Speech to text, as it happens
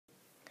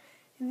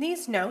In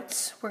these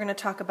notes, we're going to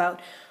talk about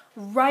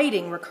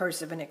writing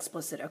recursive and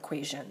explicit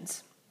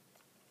equations.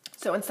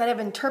 So instead of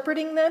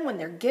interpreting them when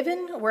they're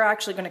given, we're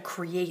actually going to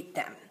create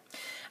them.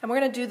 And we're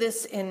going to do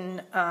this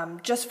in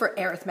just for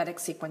arithmetic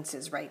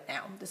sequences right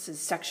now. This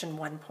is section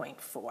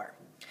 1.4.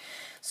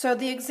 So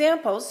the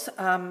examples,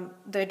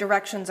 the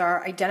directions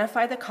are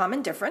identify the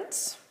common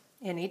difference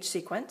in each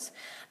sequence,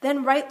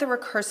 then write the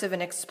recursive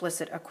and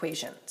explicit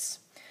equations.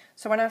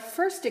 So in our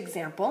first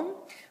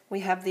example,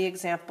 we have the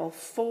example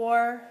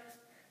 4,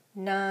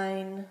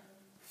 9,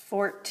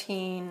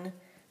 14,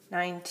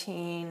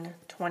 19,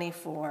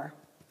 24,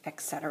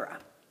 etc.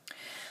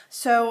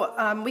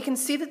 So we can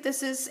see that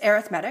this is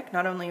arithmetic.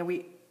 Not only are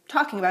we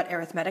talking about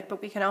arithmetic,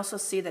 but we can also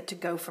see that to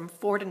go from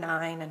 4 to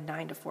 9 and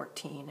 9 to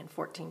 14 and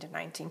 14 to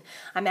 19,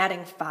 I'm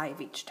adding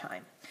 5 each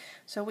time.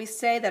 So we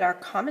say that our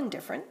common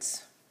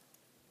difference,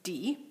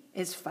 D,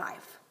 is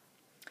 5.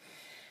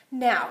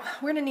 Now,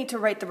 we're going to need to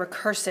write the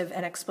recursive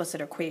and explicit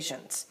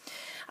equations.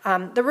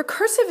 The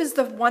recursive is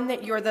the one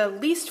that you're the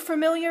least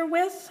familiar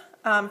with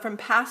from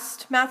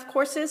past math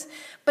courses,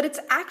 but it's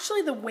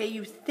actually the way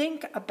you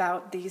think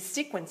about these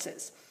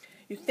sequences.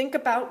 You think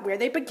about where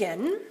they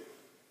begin,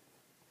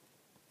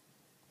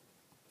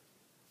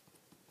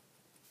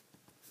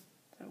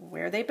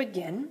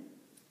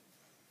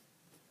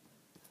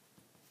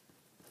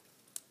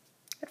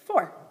 at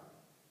 4,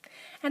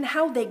 and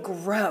how they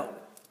grow.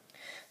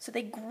 So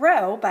they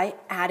grow by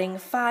adding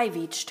 5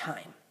 each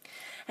time.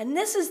 And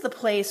this is the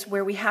place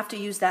where we have to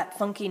use that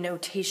funky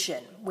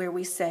notation where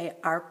we say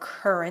our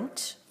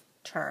current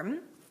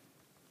term,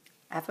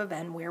 f of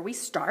n, where we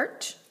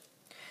start,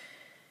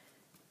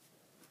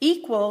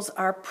 equals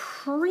our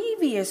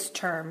previous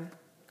term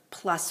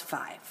plus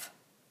 5.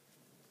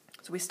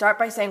 So we start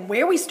by saying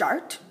where we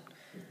start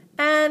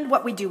and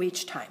what we do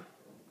each time.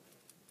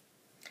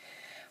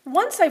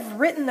 Once I've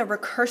written the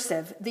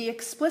recursive, the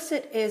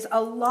explicit is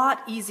a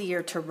lot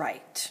easier to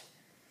write.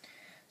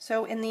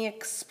 So in the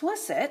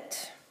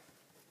explicit,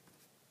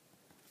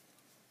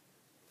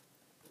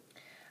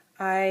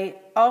 I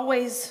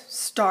always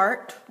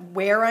start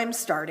where I'm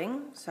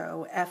starting,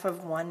 so f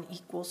of 1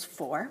 equals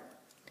 4.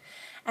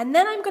 And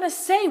then I'm going to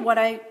say what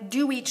I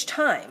do each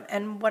time.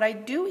 And what I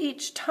do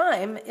each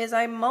time is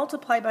I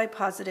multiply by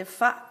positive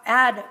 5,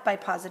 add by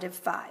positive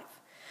 5,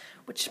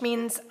 which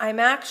means I'm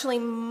actually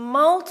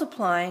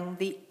multiplying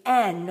the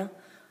n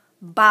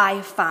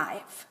by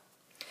 5.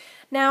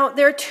 Now,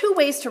 there are 2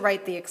 ways to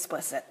write the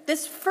explicit.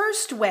 This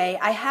first way,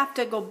 I have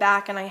to go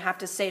back and I have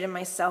to say to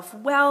myself,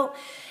 well,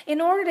 in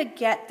order to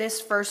get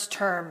this first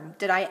term,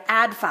 did I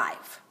add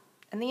 5?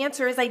 And the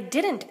answer is I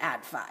didn't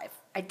add 5.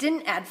 I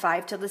didn't add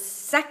 5 to the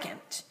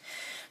second.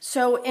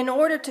 So in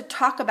order to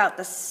talk about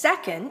the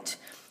second,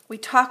 we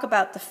talk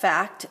about the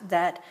fact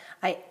that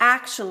I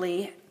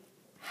actually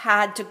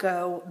had to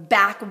go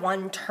back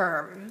 1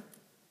 term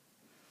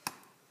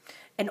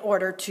in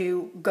order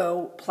to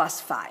go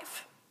plus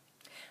 5.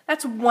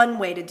 That's one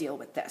way to deal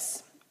with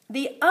this.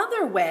 The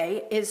other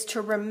way is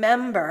to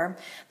remember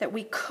that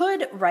we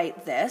could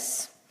write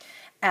this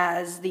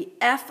as the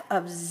f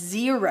of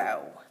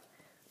 0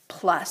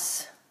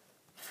 plus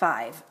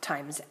 5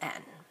 times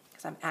n.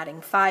 Because I'm adding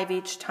 5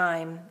 each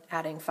time,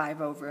 adding 5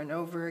 over and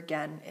over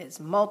again is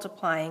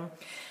multiplying.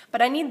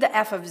 But I need the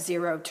f of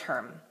 0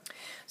 term.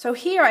 So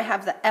here I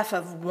have the f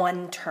of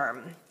 1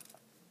 term.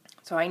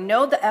 So I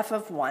know the f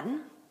of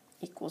 1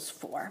 equals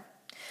 4.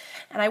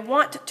 And I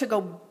want to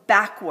go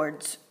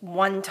backwards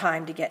 1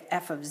 time to get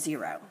f of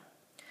 0.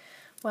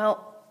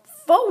 Well,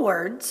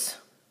 forwards,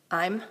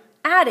 I'm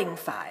adding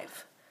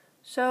 5.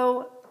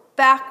 So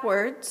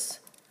backwards,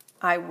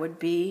 I would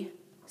be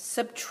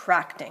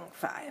subtracting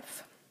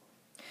 5,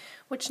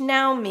 which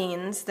now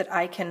means that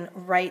I can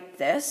write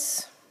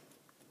this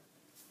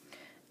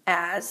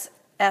as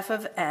f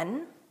of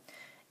n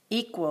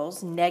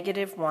equals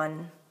negative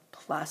 1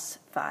 plus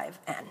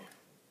 5n.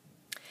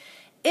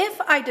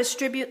 If I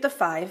distribute the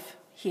 5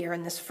 here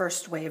in this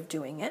first way of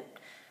doing it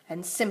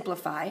and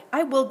simplify,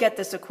 I will get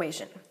this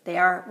equation. They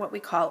are what we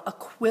call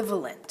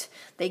equivalent.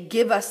 They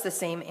give us the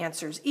same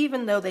answers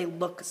even though they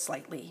look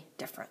slightly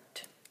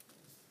different.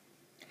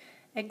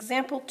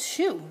 Example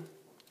 2.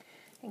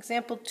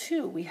 Example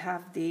 2, we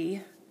have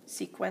the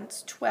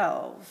sequence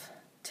 12,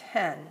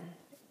 10,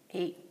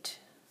 8,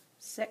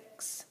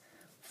 6,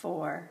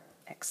 4,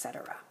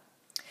 etc.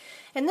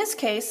 In this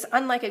case,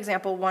 unlike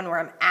example 1 where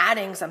I'm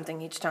adding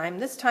something each time,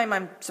 this time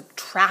I'm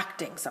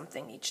subtracting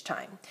something each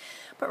time.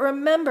 But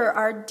remember,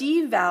 our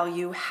d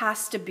value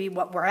has to be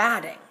what we're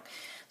adding.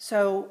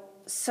 So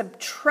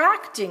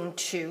subtracting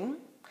 2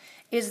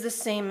 is the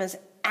same as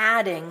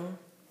adding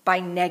by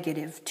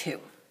negative 2.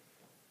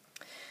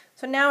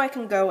 So now I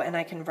can go and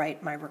I can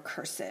write my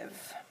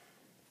recursive.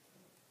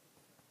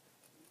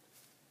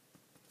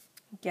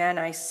 Again,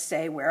 I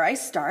say where I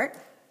start.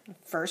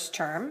 First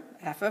term,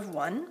 f of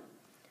 1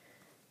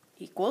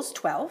 equals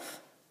 12.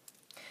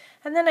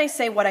 And then I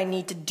say what I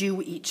need to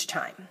do each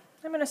time.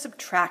 I'm going to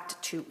subtract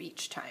 2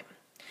 each time.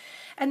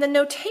 And the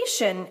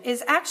notation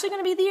is actually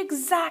going to be the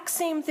exact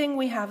same thing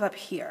we have up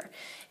here.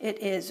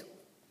 It is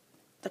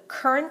the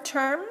current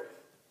term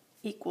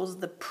equals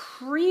the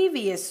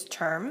previous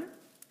term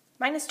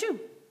minus 2.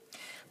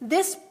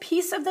 This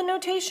piece of the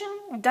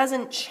notation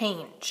doesn't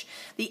change.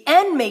 The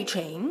n may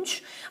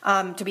change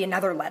to be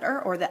another letter,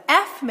 or the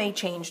f may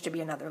change to be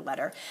another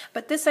letter,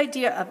 but this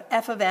idea of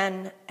f of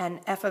n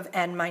and f of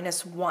n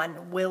minus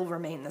 1 will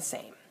remain the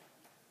same.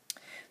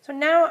 So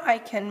now I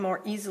can more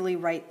easily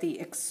write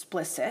the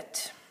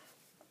explicit.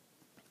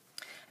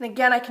 And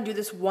again, I can do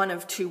this one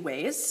of two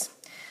ways.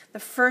 The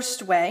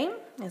first way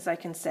is I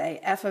can say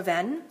f of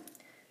n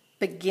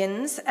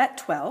begins at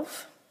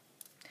 12.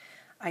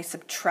 I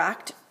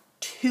subtract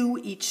 2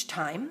 each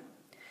time,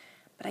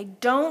 but I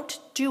don't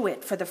do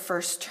it for the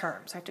first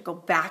term, so I have to go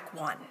back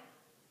 1.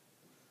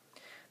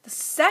 The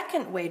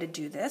second way to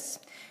do this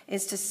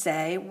is to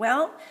say,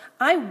 well,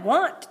 I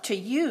want to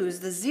use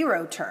the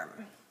 0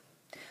 term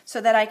so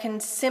that I can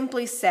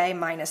simply say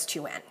minus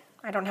 2n.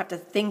 I don't have to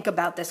think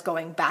about this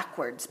going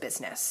backwards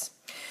business.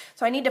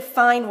 So I need to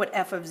find what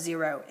f of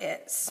 0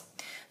 is.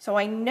 So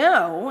I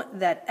know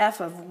that f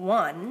of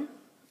 1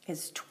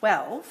 is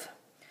 12.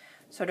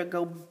 So to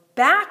go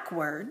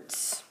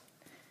backwards,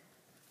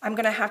 I'm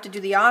going to have to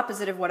do the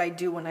opposite of what I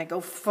do when I go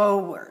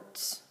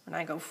forwards. When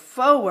I go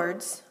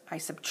forwards, I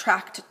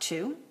subtract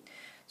 2.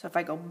 So if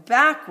I go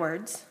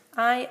backwards,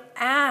 I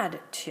add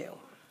 2.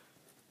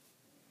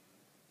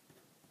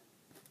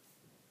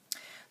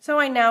 So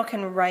I now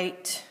can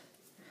write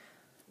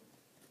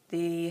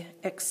the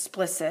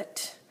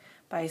explicit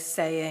by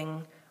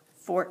saying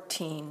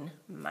 14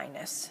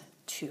 minus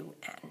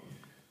 2n.